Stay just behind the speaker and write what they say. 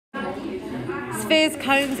spheres,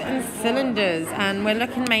 cones and cylinders, and we're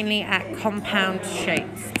looking mainly at compound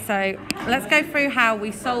shapes. So let's go through how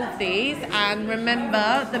we solve these, and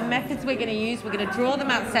remember the methods we're going to use. We're going to draw them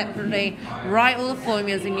out separately, write all the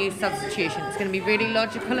formulas and use substitution. It's going to be really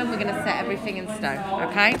logical and we're going to set everything in stone,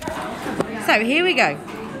 okay? So here we go.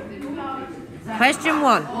 Question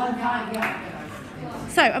 1.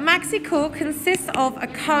 So a maxi core consists of a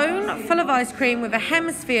cone full of ice cream with a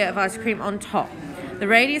hemisphere of ice cream on top. The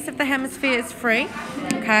radius of the hemisphere is 3,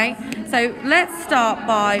 okay? So let's start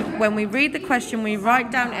by, when we read the question, we write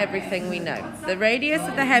down everything we know. The radius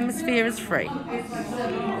of the hemisphere is 3,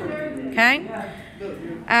 okay?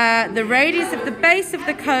 The radius of the base of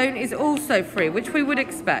the cone is also 3, which we would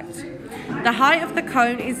expect. The height of the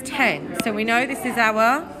cone is 10, so we know this is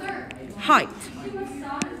our height.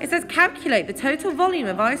 It says calculate the total volume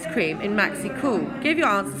of ice cream in maxi cool. Give your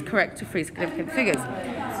answers correct to 3 significant figures.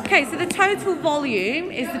 Okay, so the total volume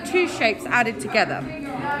is the two shapes added together.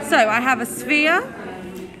 So I have a sphere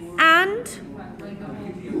and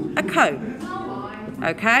a cone,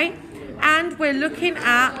 okay? And we're looking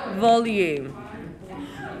at volume.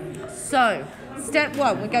 So step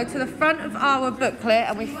 1, we go to the front of our booklet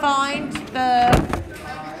and we find the,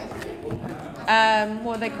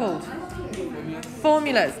 what are they called?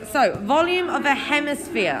 Formulas. So volume of a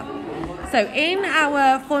hemisphere. So in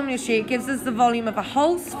our formula sheet, it gives us the volume of a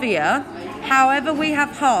whole sphere. However, we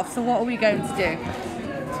have half. So what are we going to do?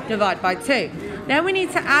 Divide by 2. Then we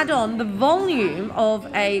need to add on the volume of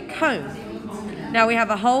a cone. Now we have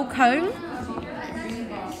a whole cone.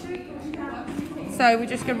 So we're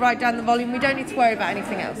just going to write down the volume. We don't need to worry about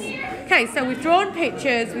anything else. Okay, so we've drawn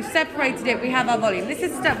pictures. We've separated it. We have our volume. This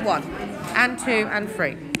is step 1 and 2 and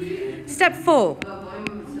 3. Step 4.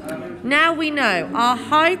 Now we know our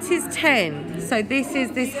height is 10, so this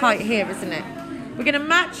is this height here, isn't it? We're going to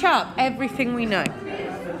match up everything we know.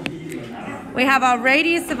 We have our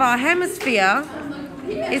radius of our hemisphere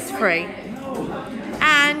is 3,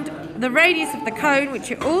 and the radius of the cone, which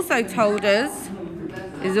it also told us,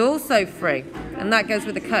 is also 3, and that goes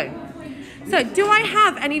with the cone. So do I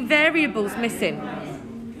have any variables missing?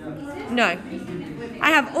 No. I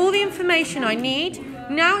have all the information I need.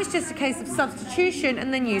 Now it's just a case of substitution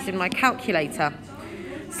and then using my calculator.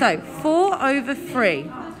 So 4 over 3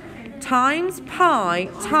 times pi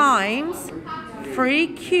times 3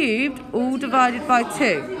 cubed, all divided by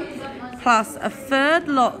 2, plus a third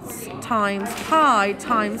lots times pi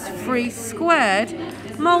times 3 squared,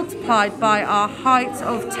 multiplied by our height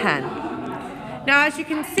of 10. Now as you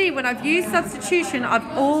can see, when I've used substitution, I've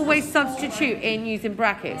always substitute in using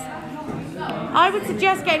brackets. I would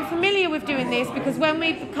suggest getting familiar with doing this, because when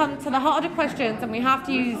we come to the harder questions and we have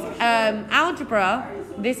to use algebra,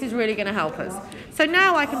 this is really going to help us. So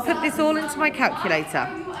now I can put this all into my calculator.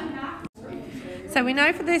 So we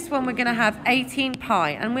know for this one we're going to have 18 pi,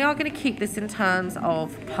 and we are going to keep this in terms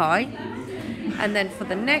of pi. And then for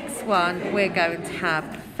the next one we're going to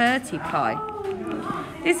have 30 pi.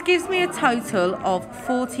 This gives me a total of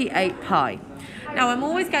 48 pi. Now I'm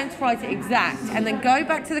always going to write it exact and then go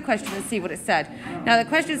back to the question and see what it said. Now the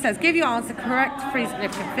question says, give your answer correct to 3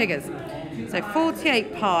 significant figures. So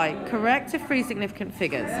 48 pi, correct to 3 significant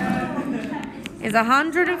figures, is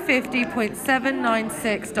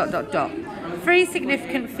 150.796 ... 3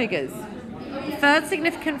 significant figures. The third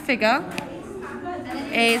significant figure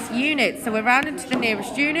is units. So we're rounding to the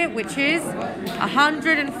nearest unit, which is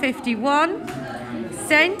 151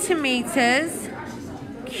 centimeters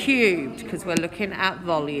cubed, because we're looking at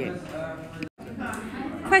volume.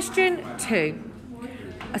 Question 2.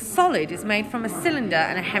 A solid is made from a cylinder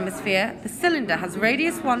and a hemisphere. The cylinder has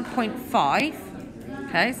radius 1.5,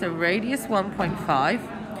 okay, so radius 1.5,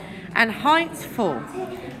 and height 4.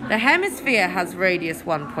 The hemisphere has radius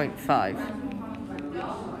 1.5.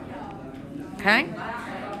 Okay?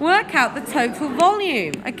 Work out the total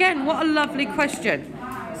volume. Again, what a lovely question.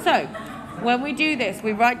 So, when we do this,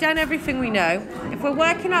 we write down everything we know. If we're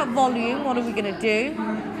working out volume, what are we going to do?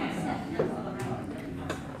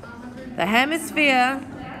 The hemisphere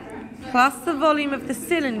plus the volume of the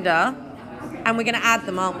cylinder, and we're going to add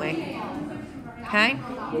them, aren't we? Okay?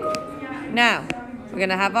 Now, we're going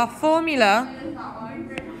to have our formula.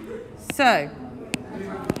 So,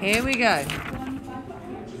 here we go.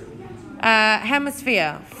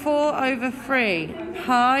 Hemisphere, 4 over 3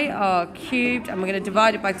 pi r cubed, and we're going to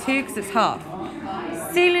divide it by 2 because it's half.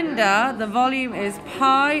 Cylinder, the volume is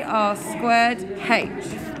pi r squared h.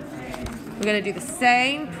 We're going to do the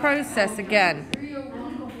same process again.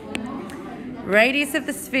 Radius of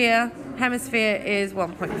the sphere, hemisphere, is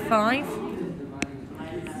 1.5.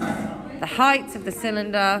 The height of the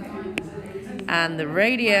cylinder and the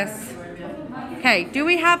radius Okay, do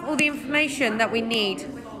we have all the information that we need?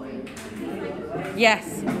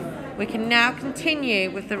 Yes. We can now continue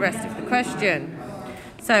with the rest of the question.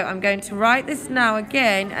 So I'm going to write this now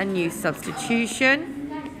again and use substitution.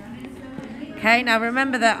 Okay, now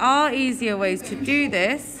remember there are easier ways to do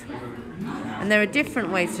this and there are different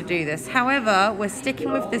ways to do this. However, we're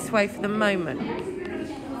sticking with this way for the moment.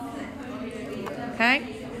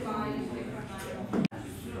 Okay?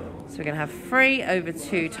 So we're going to have 3 over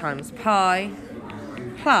 2 times pi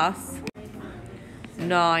plus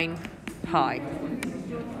 9 pi.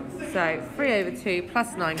 So 3 over 2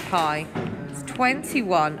 plus 9 pi is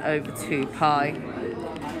 21 over 2 pi.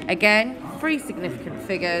 Again, 3 significant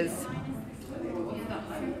figures,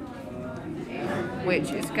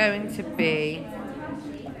 which is going to be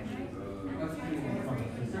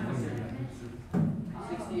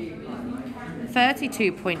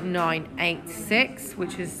 32.986,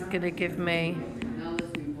 which is going to give me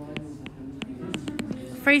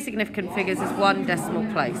 3 significant figures is 1 decimal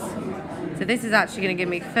place. So this is actually going to give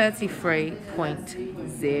me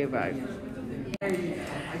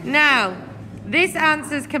 33.0. Now, this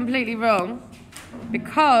answer is completely wrong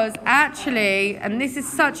because actually, and this is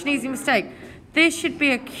such an easy mistake, this should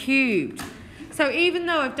be a cubed. So even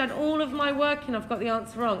though I've done all of my work and I've got the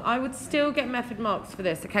answer wrong, I would still get method marks for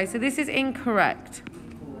this. Okay, so this is incorrect.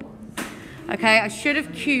 Okay, I should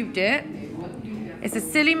have cubed it. It's a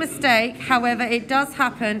silly mistake. However, it does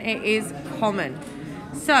happen. It is common.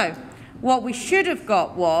 So what we should have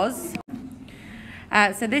got was,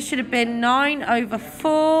 so this should have been 9 over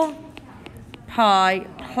 4 pi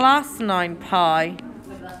plus 9 pi.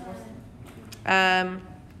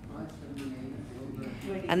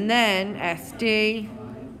 And then SD,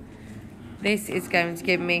 this is going to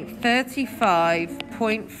give me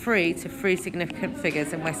 35.3 to 3 significant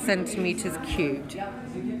figures, and we're centimetres cubed.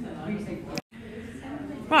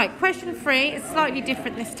 Right, question 3 is slightly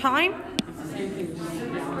different this time.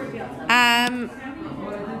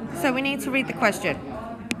 So we need to read the question.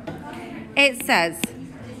 It says,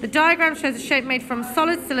 the diagram shows a shape made from a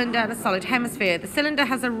solid cylinder and a solid hemisphere. The cylinder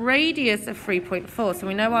has a radius of 3.4, so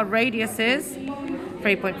we know our radius is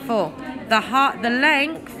 3.4. The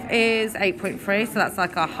length is 8.3, so that's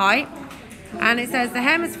like our height. And it says the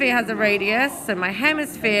hemisphere has a radius, so my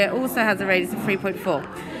hemisphere also has a radius of 3.4.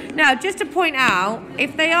 Now, just to point out,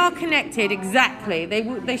 if they are connected exactly,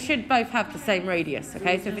 they should both have the same radius,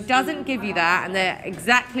 okay? So if it doesn't give you that and they're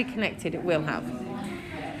exactly connected, it will have.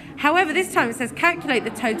 However, this time it says calculate the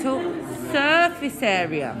total surface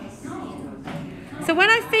area. So when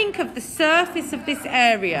I think of the surface of this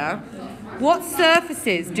area, what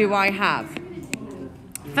surfaces do I have?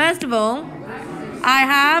 First of all, I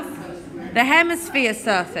have the hemisphere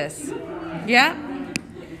surface, yeah?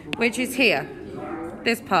 Which is here,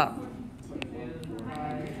 this part.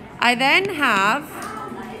 I then have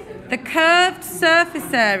the curved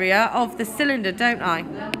surface area of the cylinder, don't I?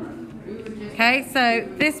 Okay, so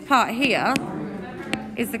this part here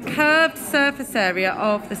is the curved surface area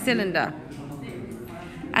of the cylinder.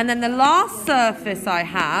 And then the last surface I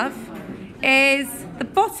have is the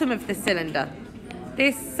bottom of the cylinder.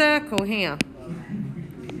 This circle here.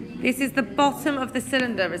 This is the bottom of the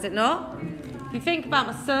cylinder, is it not? If you think about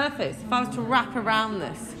my surface, if I was to wrap around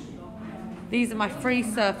this, these are my 3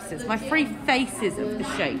 surfaces, my 3 faces of the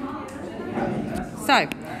shape. So,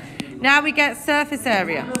 now we get surface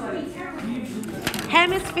area.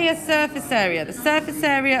 Hemisphere surface area. The surface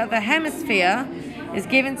area of a hemisphere is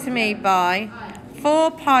given to me by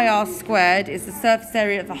 4 pi r squared is the surface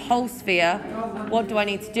area of the whole sphere. What do I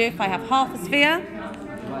need to do if I have half a sphere?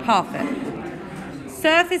 Half it.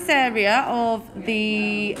 Surface area of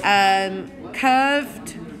the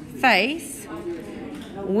curved face,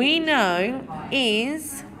 we know,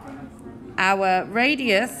 is our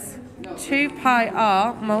radius 2 pi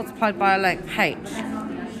r multiplied by our length h.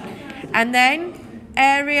 And then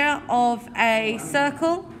area of a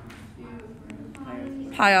circle,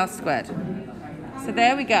 pi r squared. So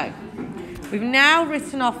there we go. We've now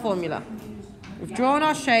written our formula. We've drawn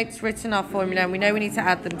our shapes, written our formula, and we know we need to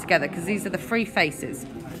add them together because these are the 3 faces.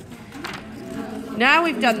 Now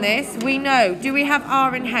we've done this, we know, do we have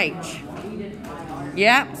R and H?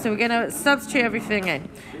 Yeah, so we're going to substitute everything in.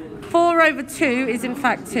 4 over 2 is in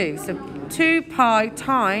fact 2. So 2 pi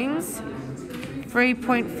times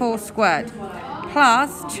 3.4 squared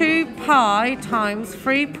plus 2 pi times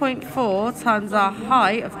 3.4 times our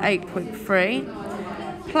height of 8.3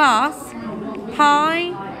 plus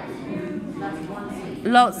pi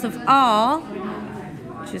lots of R,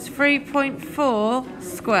 which is 3.4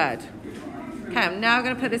 squared. Okay, I'm now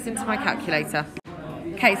going to put this into my calculator.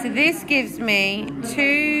 Okay, so this gives me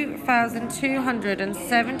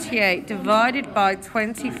 2,278 divided by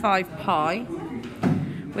 25 pi,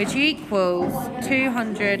 which equals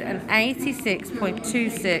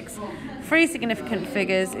 286.26. Three significant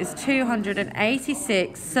figures is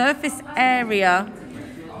 286 surface area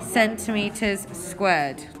centimetres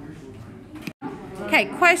squared. Okay,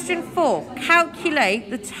 question 4.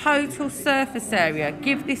 Calculate the total surface area.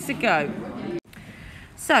 Give this a go.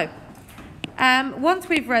 So, once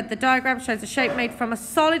we've read, the diagram shows a shape made from a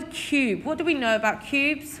solid cube. What do we know about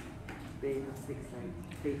cubes? They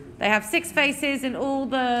have 6 faces and all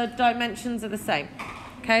the dimensions are the same.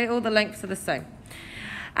 Okay, all the lengths are the same.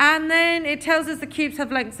 And then it tells us the cubes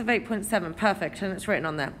have lengths of 8.7. Perfect, and it's written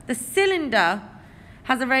on there. The cylinder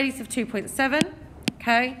has a radius of 2.7.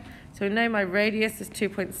 Okay, so we know my radius is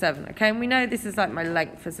 2.7. Okay, and we know this is like my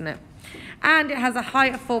length, isn't it? And it has a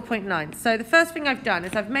height of 4.9. So the first thing I've done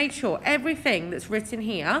is I've made sure everything that's written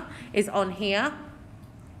here is on here,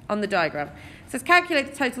 on the diagram. So let's calculate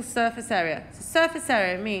the total surface area. So surface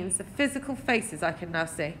area means the physical faces I can now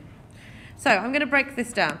see. So I'm going to break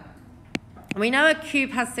this down. We know a cube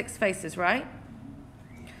has 6 faces, right?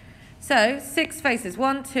 So 6 faces,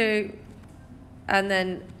 1, 2, and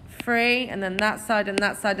then 3, and then that side, and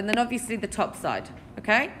then obviously the top side,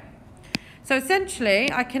 okay? So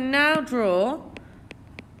essentially, I can now draw,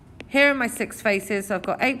 here are my 6 faces, so I've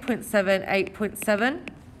got 8.7, 8.7,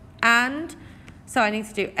 and so I need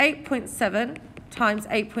to do 8.7 times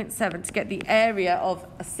 8.7 to get the area of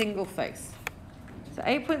a single face. So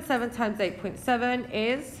 8.7 times 8.7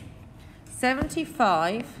 is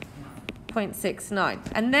 75.69.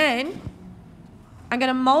 And then I'm going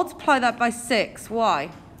to multiply that by 6. Why?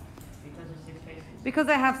 Because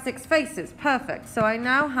I have 6 faces. Perfect. So I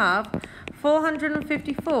now have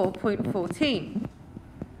 454.14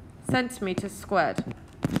 centimetres squared.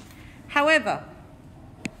 However,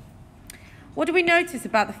 what do we notice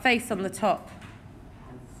about the face on the top?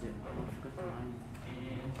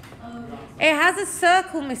 It has a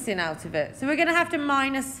circle missing out of it. So we're going to have to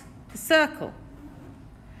minus the circle.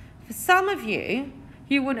 For some of you,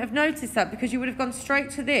 you wouldn't have noticed that because you would have gone straight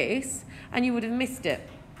to this and you would have missed it.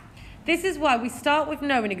 This is why we start with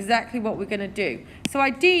knowing exactly what we're going to do. So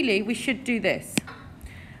ideally, we should do this.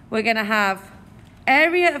 We're going to have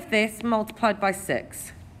area of this multiplied by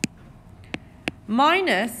 6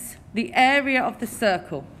 minus the area of the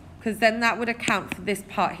circle, because then that would account for this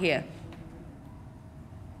part here.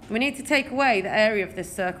 We need to take away the area of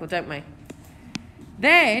this circle, don't we?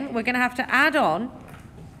 Then we're going to have to add on,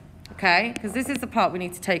 okay, because this is the part we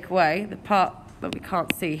need to take away, the part that we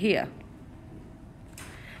can't see here.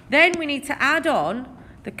 Then we need to add on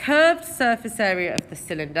the curved surface area of the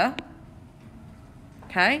cylinder,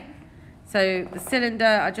 okay? So the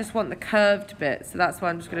cylinder, I just want the curved bit, so that's why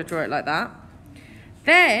I'm just going to draw it like that.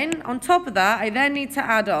 Then, on top of that, I then need to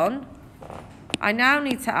add on, I now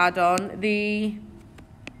need to add on the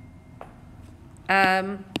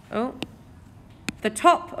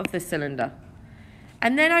top of the cylinder.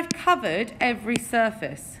 And then I've covered every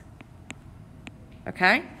surface.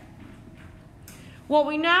 Okay? What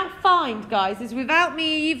we now find, guys, is without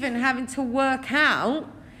me even having to work out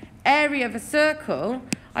area of a circle,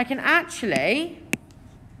 I can actually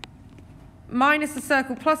minus a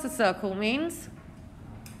circle plus a circle means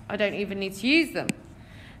I don't even need to use them.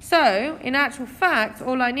 So, in actual fact,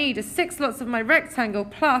 all I need is 6 lots of my rectangle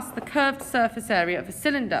plus the curved surface area of a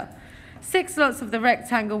cylinder. 6 lots of the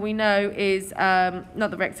rectangle we know is, not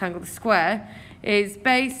the rectangle, the square, is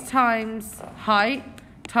base times height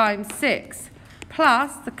times 6.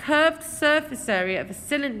 Plus the curved surface area of a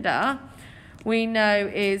cylinder we know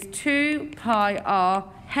is 2 pi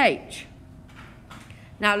RH.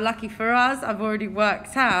 Now, lucky for us, I've already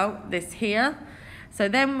worked out this here. So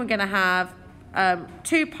then we're going to have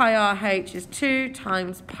 2 pi RH is 2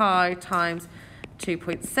 times pi times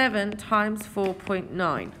 2.7 times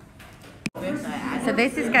 4.9. So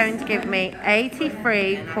this is going to give me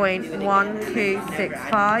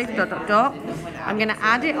 83.1265 ... I'm going to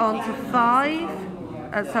add it on to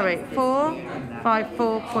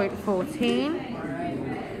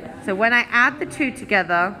 454.14. So when I add the two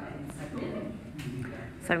together,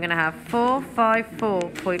 so I'm going to have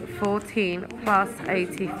 454.14 plus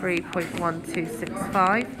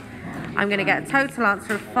 83.1265. I'm going to get a total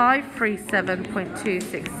answer of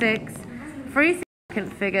 537.266. 3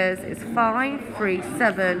 significant figures is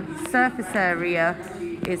 537. Surface area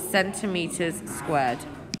is centimetres squared.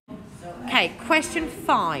 Okay, question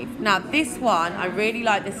 5. Now this one, I really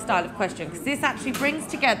like this style of question because this actually brings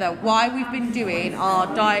together why we've been doing our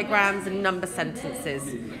diagrams and number sentences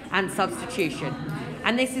and substitution.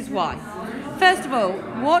 And this is why. First of all,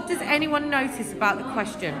 what does anyone notice about the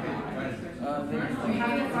question?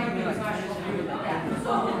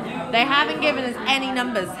 They haven't given us any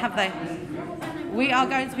numbers, have they? We are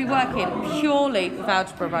going to be working purely with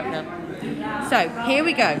algebra right now. So, here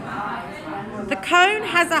we go. The cone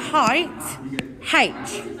has a height,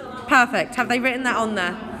 h. Perfect. Have they written that on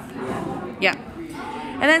there? Yeah.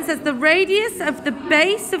 And then it says the radius of the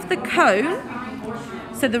base of the cone.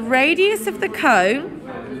 So the radius of the cone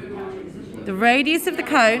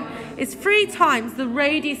is 3 times the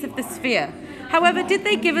radius of the sphere. However, did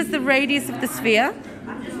they give us the radius of the sphere?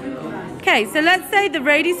 Okay, so let's say the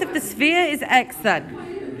radius of the sphere is x then.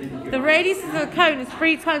 The radius of the cone is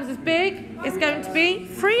 3 times as big. It's going to be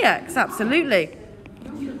 3x, absolutely.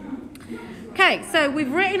 Okay, so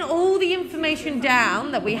we've written all the information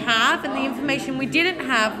down that we have, and the information we didn't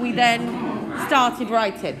have, we then started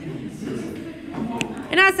writing.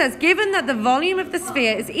 And now it says, given that the volume of the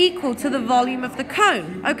sphere is equal to the volume of the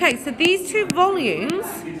cone. Okay, so these two volumes,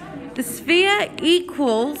 the sphere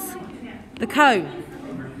equals the cone.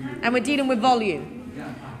 And we're dealing with volume.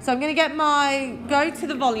 So I'm going to go to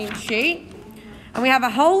the volume sheet. And we have a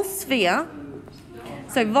whole sphere.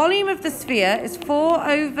 So volume of the sphere is 4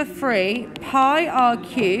 over 3 pi r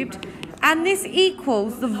cubed. And this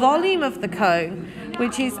equals the volume of the cone,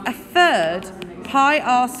 which is 1/3 pi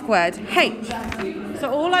r squared h. So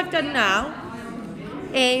all I've done now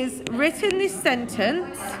is written this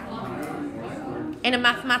sentence in a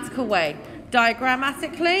mathematical way,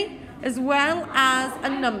 diagrammatically, as well as a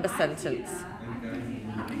number sentence.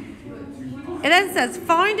 It then says,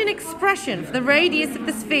 find an expression for the radius of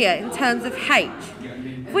the sphere in terms of h.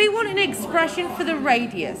 If we want an expression for the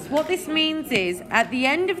radius, what this means is, at the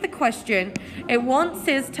end of the question, it wants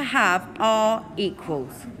us to have r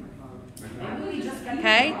equals.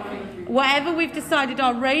 Okay? Whatever we've decided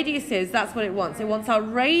our radius is, that's what it wants. It wants our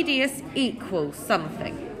radius equals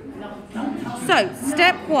something. So,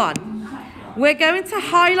 step 1. We're going to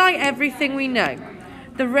highlight everything we know.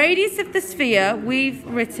 The radius of the sphere we've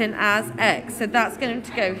written as x. So that's going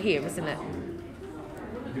to go here, isn't it?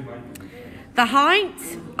 The height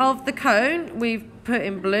of the cone we've put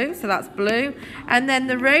in blue, so that's blue. And then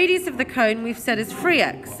the radius of the cone we've said is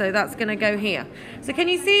 3x, so that's going to go here. So can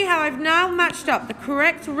you see how I've now matched up the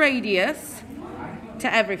correct radius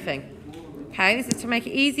to everything? Okay, this is to make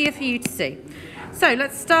it easier for you to see. So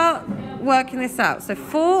let's start working this out. So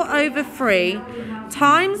 4 over 3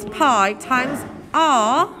 times pi times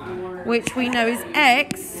r, which we know is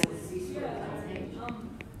x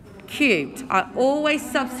cubed. I always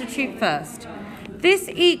substitute first. This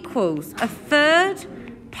equals 1/3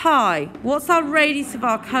 pi. What's our radius of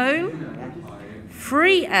our cone?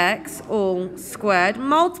 3x all squared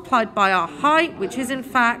multiplied by our height, which is in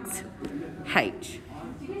fact h.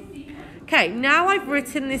 Okay, now I've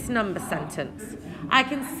written this number sentence. I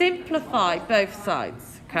can simplify both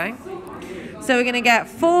sides, okay? So we're going to get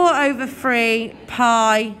 4 over 3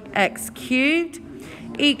 pi x cubed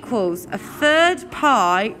equals 1/3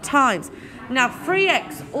 pi times. Now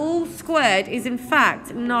 3x all squared is in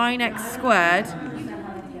fact 9x squared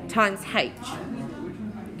times h.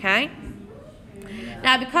 Okay?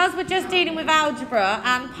 Now because we're just dealing with algebra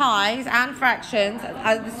and pies and fractions,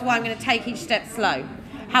 this is why I'm going to take each step slow.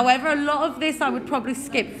 However, a lot of this I would probably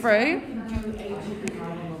skip through.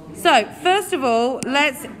 So, first of all,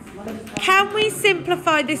 can we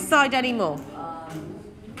simplify this side anymore?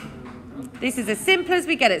 This is as simple as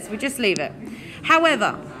we get it, so we just leave it.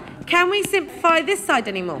 However, can we simplify this side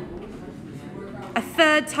anymore?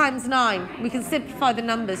 1/3 times 9. We can simplify the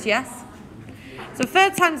numbers, yes? So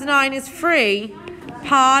 1/3 times 9 is 3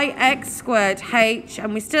 pi x squared h,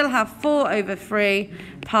 and we still have 4 over 3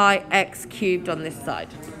 pi x cubed on this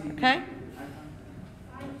side. Okay?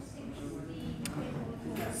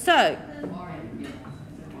 So,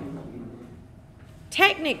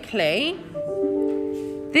 technically,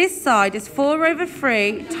 this side is 4 over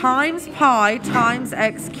 3 times pi times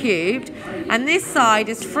x cubed, and this side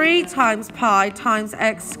is 3 times pi times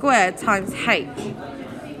x squared times h.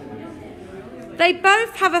 They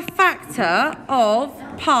both have a factor of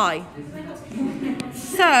pi.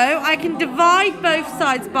 So I can divide both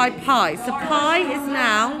sides by pi. So pi is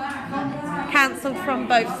now cancelled from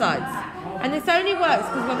both sides. And this only works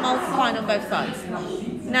because we're multiplying on both sides.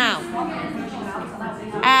 Now,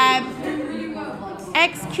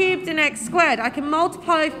 x cubed and x squared, I can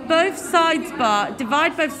multiply both sides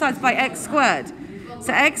divide both sides by x squared.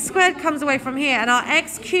 So x squared comes away from here, and our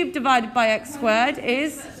x cubed divided by x squared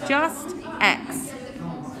is just x.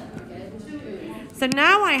 So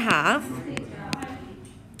now I have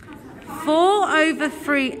 4 over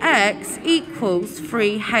 3x equals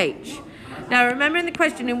 3h. Now remember in the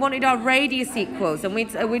question we wanted our radius equals, and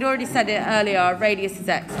we'd already said it earlier, our radius is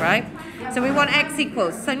x, right? So we want x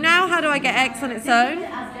equals. So now how do I get x on its own?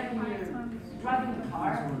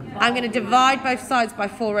 I'm going to divide both sides by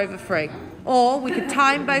 4/3. Or we could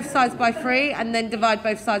time both sides by 3 and then divide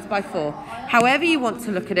both sides by 4. However you want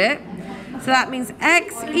to look at it. So that means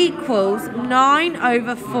x equals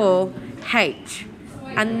 9/4h.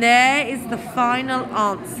 And there is the final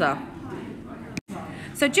answer.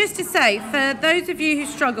 So just to say, for those of you who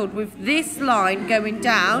struggled with this line going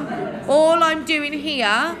down, all I'm doing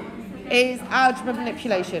here is algebra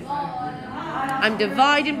manipulation. I'm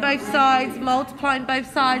dividing both sides, multiplying both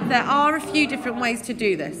sides. There are a few different ways to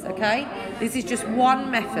do this, okay? This is just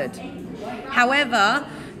one method. However,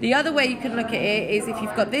 the other way you can look at it is if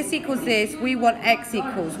you've got this equals this, we want x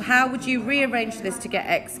equals. How would you rearrange this to get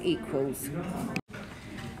x equals?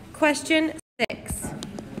 Question 6.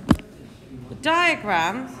 The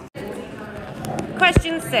diagram.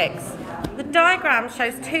 Question 6. The diagram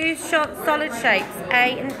shows two solid shapes,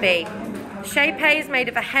 A and B. Shape A is made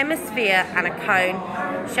of a hemisphere and a cone.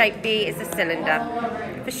 Shape B is a cylinder.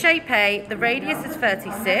 For shape A, the radius is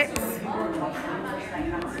 36.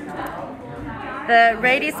 The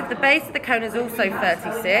radius of the base of the cone is also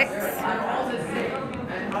 36.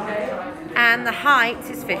 And the height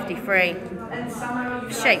is 53.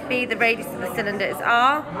 For shape B, the radius of the cylinder is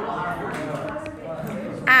R.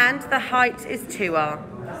 And the height is 2R.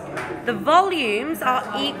 The volumes are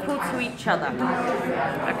equal to each other.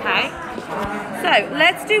 Okay? So,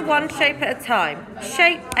 let's do one shape at a time.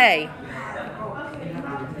 Shape A.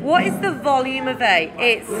 What is the volume of A?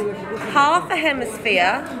 It's half a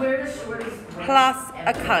hemisphere plus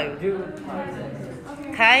a cone.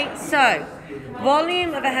 Okay? So,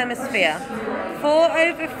 volume of a hemisphere.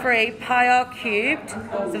 4/3 pi r cubed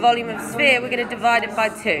is the volume of a sphere. We're going to divide it by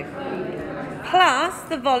 2. Plus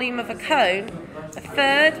the volume of a cone,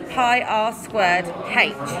 1/3 pi r squared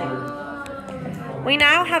h. We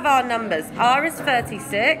now have our numbers. R is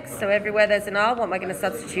 36, so everywhere there's an R, what am I going to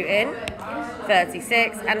substitute in?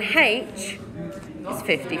 36, and h is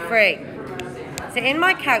 53. So in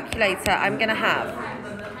my calculator, I'm going to have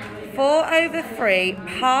 4/3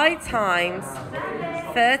 pi times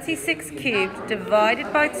 36 cubed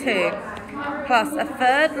divided by 2 plus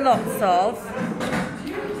 1/3 lots of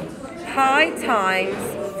pi times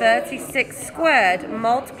 36 squared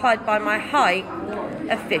multiplied by my height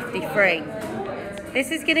of 53.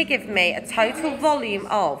 This is going to give me a total volume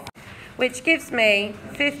of, which gives me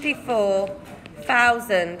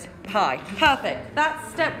 54,000 pi. Perfect. That's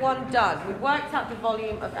step 1 done. We've worked out the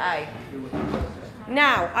volume of A.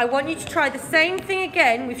 Now, I want you to try the same thing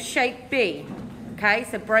again with shape B. Okay,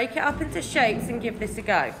 so break it up into shapes and give this a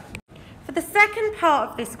go. For the second part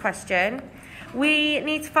of this question, we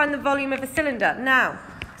need to find the volume of a cylinder. Now,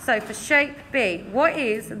 so for shape B, what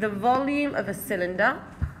is the volume of a cylinder?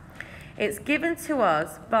 It's given to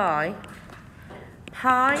us by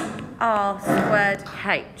pi r squared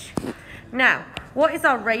h. Now, what is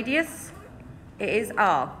our radius? It is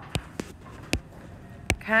r.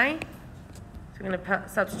 Okay, so we're going to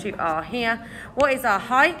substitute r here. What is our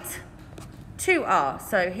height? 2r.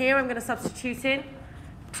 So here I'm going to substitute in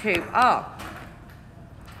 2r.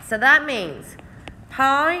 So that means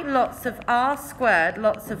pi lots of r squared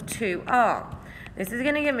lots of 2r. This is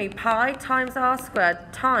going to give me pi times r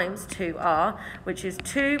squared times 2r, which is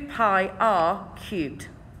 2 pi r cubed.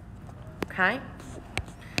 Okay?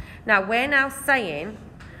 Now, we're now saying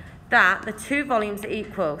that the two volumes are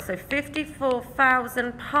equal. So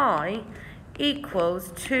 54,000 pi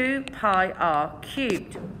equals 2 pi r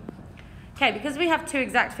cubed. Okay, because we have two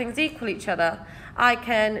exact things equal each other, I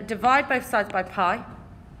can divide both sides by pi.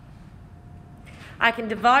 I can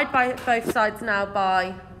divide by both sides now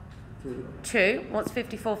by 2. What's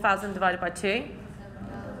 54,000 divided by 2?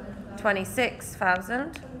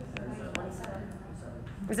 26,000.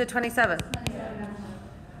 Is it 27?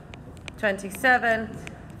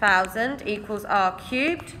 27,000 equals r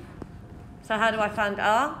cubed. So how do I find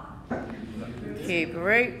r? Cube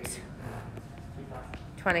root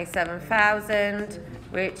 27,000,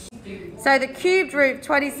 which... So the cubed root of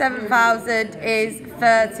 27,000 is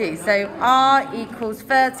 30. So r equals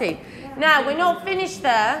 30. Now, we're not finished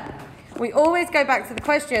there. We always go back to the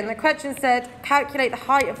question. The question said, calculate the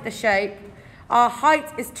height of the shape. Our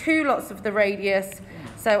height is 2 lots of the radius.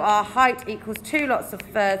 So our height equals 2 lots of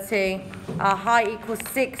 30. Our height equals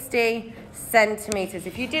 60 centimetres.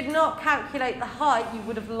 If you did not calculate the height, you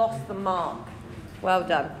would have lost the mark. Well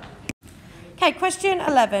done. Okay, question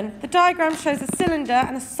 11. The diagram shows a cylinder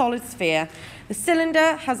and a solid sphere. The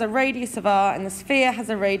cylinder has a radius of r and the sphere has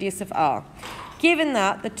a radius of r. given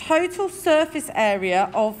that the total surface area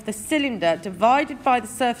of the cylinder divided by the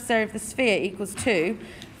surface area of the sphere equals 2,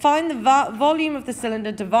 find the volume of the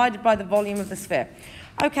cylinder divided by the volume of the sphere.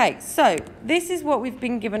 Okay, so this is what we've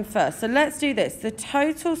been given first. So let's do this. The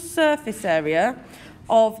total surface area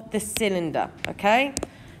of the cylinder, okay?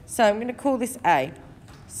 So I'm going to call this A.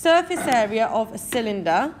 Surface area of a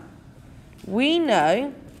cylinder, we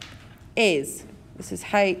know is, this is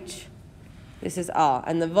H, this is R,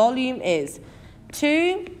 and the volume is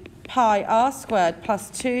 2 pi R squared plus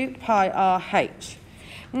 2 pi R H.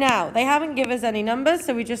 Now, they haven't given us any numbers,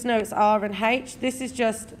 so we just know it's R and H. This is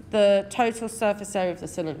just the total surface area of the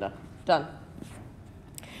cylinder. Done.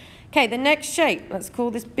 Okay, the next shape, let's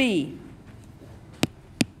call this B.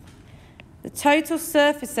 The total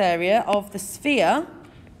surface area of the sphere,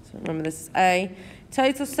 so remember this is A,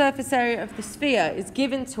 total surface area of the sphere is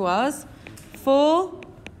given to us 4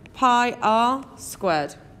 pi R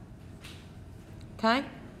squared. Okay?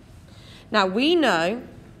 Now, we know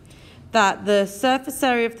that the surface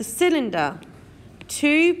area of the cylinder,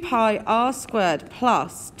 2 pi R squared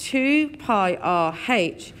plus 2 pi R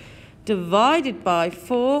H divided by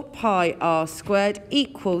 4 pi R squared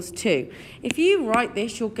equals 2. If you write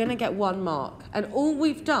this, you're going to get 1 mark. And all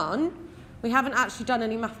we've done, we haven't actually done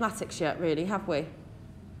any mathematics yet, really, have we?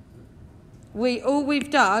 All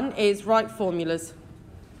we've done is write formulas.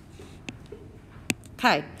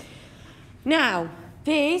 Okay. Now,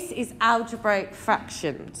 this is algebraic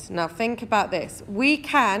fractions. Now think about this. We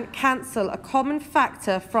can cancel a common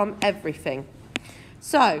factor from everything.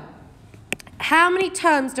 So, how many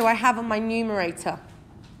terms do I have on my numerator?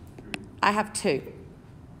 I have 2.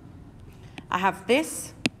 I have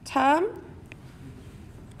this term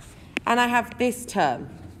and I have this term.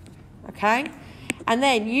 Okay? And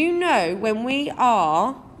then you know when we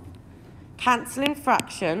are cancelling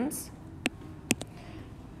fractions,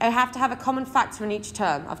 I have to have a common factor in each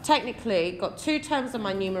term. I've technically got 2 terms on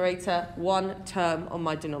my numerator, 1 term on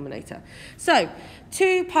my denominator. So,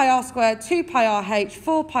 2 pi r squared, 2 pi r h,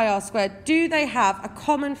 4 pi r squared, do they have a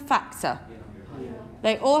common factor?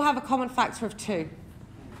 They all have a common factor of 2.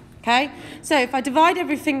 Okay? So, if I divide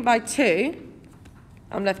everything by 2,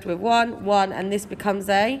 I'm left with 1, 1, and this becomes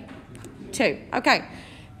a 2. Okay.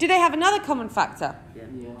 Do they have another common factor?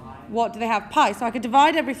 What do they have? Pi. So, I could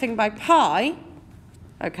divide everything by pi.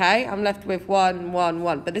 Okay, I'm left with 1, 1,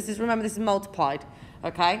 1. But this is, remember, this is multiplied.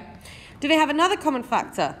 Okay. Do they have another common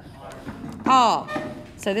factor? R.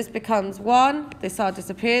 So this becomes 1. This R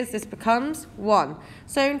disappears. This becomes 1.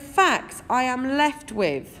 So in fact, I am left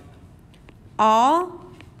with R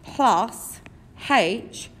plus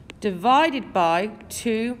H divided by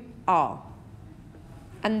 2R.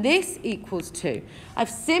 And this equals 2.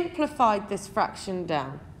 I've simplified this fraction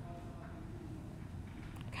down.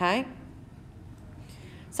 Okay.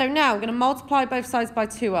 So now I'm going to multiply both sides by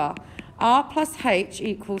 2r. R plus H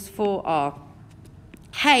equals 4r.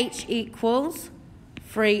 H equals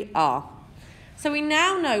 3r. So we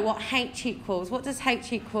now know what H equals. What does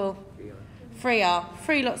H equal? 3r.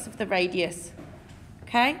 3 lots of the radius.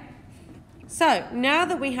 Okay? So now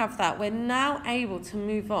that we have that, we're now able to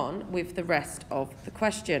move on with the rest of the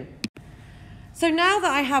question. So now that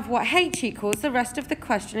I have what H equals, the rest of the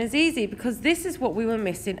question is easy because this is what we were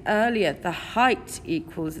missing earlier. The height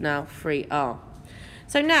equals now 3r.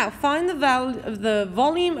 So now find the value of the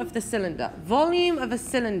volume of the cylinder. Volume of a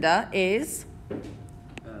cylinder is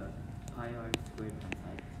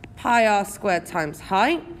pi r squared times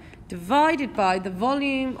height divided by the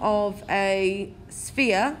volume of a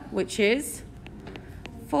sphere, which is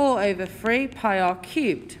 4 over 3 pi r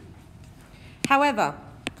cubed. However,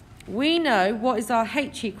 we know what is our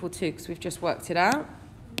H equal to because we've just worked it out.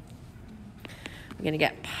 We're going to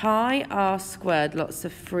get pi r squared lots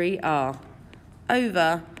of 3r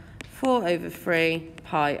over 4 over 3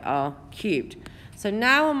 pi r cubed. So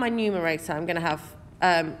now on my numerator, I'm going to have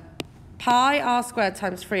pi r squared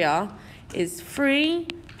times 3r is 3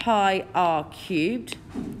 pi r cubed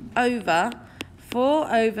over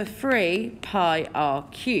 4 over 3 pi r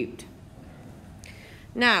cubed.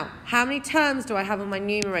 Now, how many terms do I have on my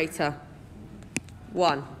numerator?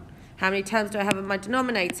 1. How many terms do I have on my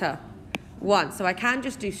denominator? 1. So I can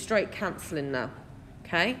just do straight cancelling now.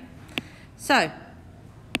 Okay? So,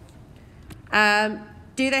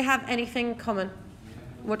 do they have anything common?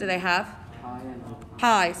 What do they have?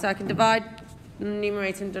 Pi. So I can divide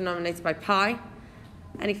numerator and denominator by pi.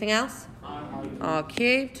 Anything else? R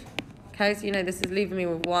cubed. Okay, so you know this is leaving me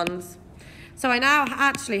with 1s. So I now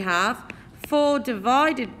actually have 4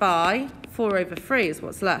 divided by 4 over 3 is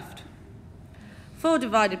what's left. 4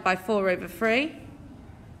 divided by 4 over 3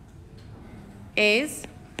 is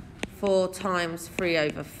 4 times 3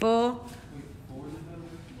 over 4.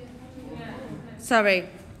 Sorry.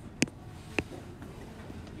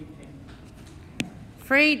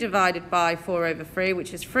 3 divided by 4 over 3,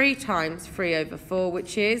 which is 3 times 3 over 4,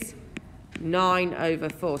 which is 9 over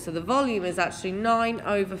 4. So the volume is actually 9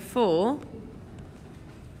 over 4.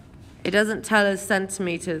 It doesn't tell us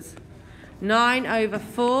centimetres. 9 over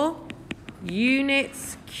 4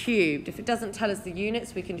 units cubed. If it doesn't tell us the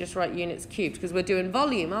units, we can just write units cubed because we're doing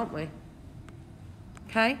volume, aren't we?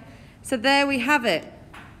 Okay, so there we have it.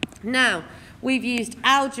 Now, we've used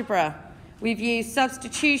algebra, we've used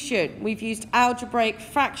substitution, we've used algebraic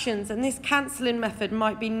fractions, and this cancelling method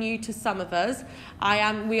might be new to some of us.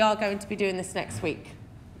 We are going to be doing this next week.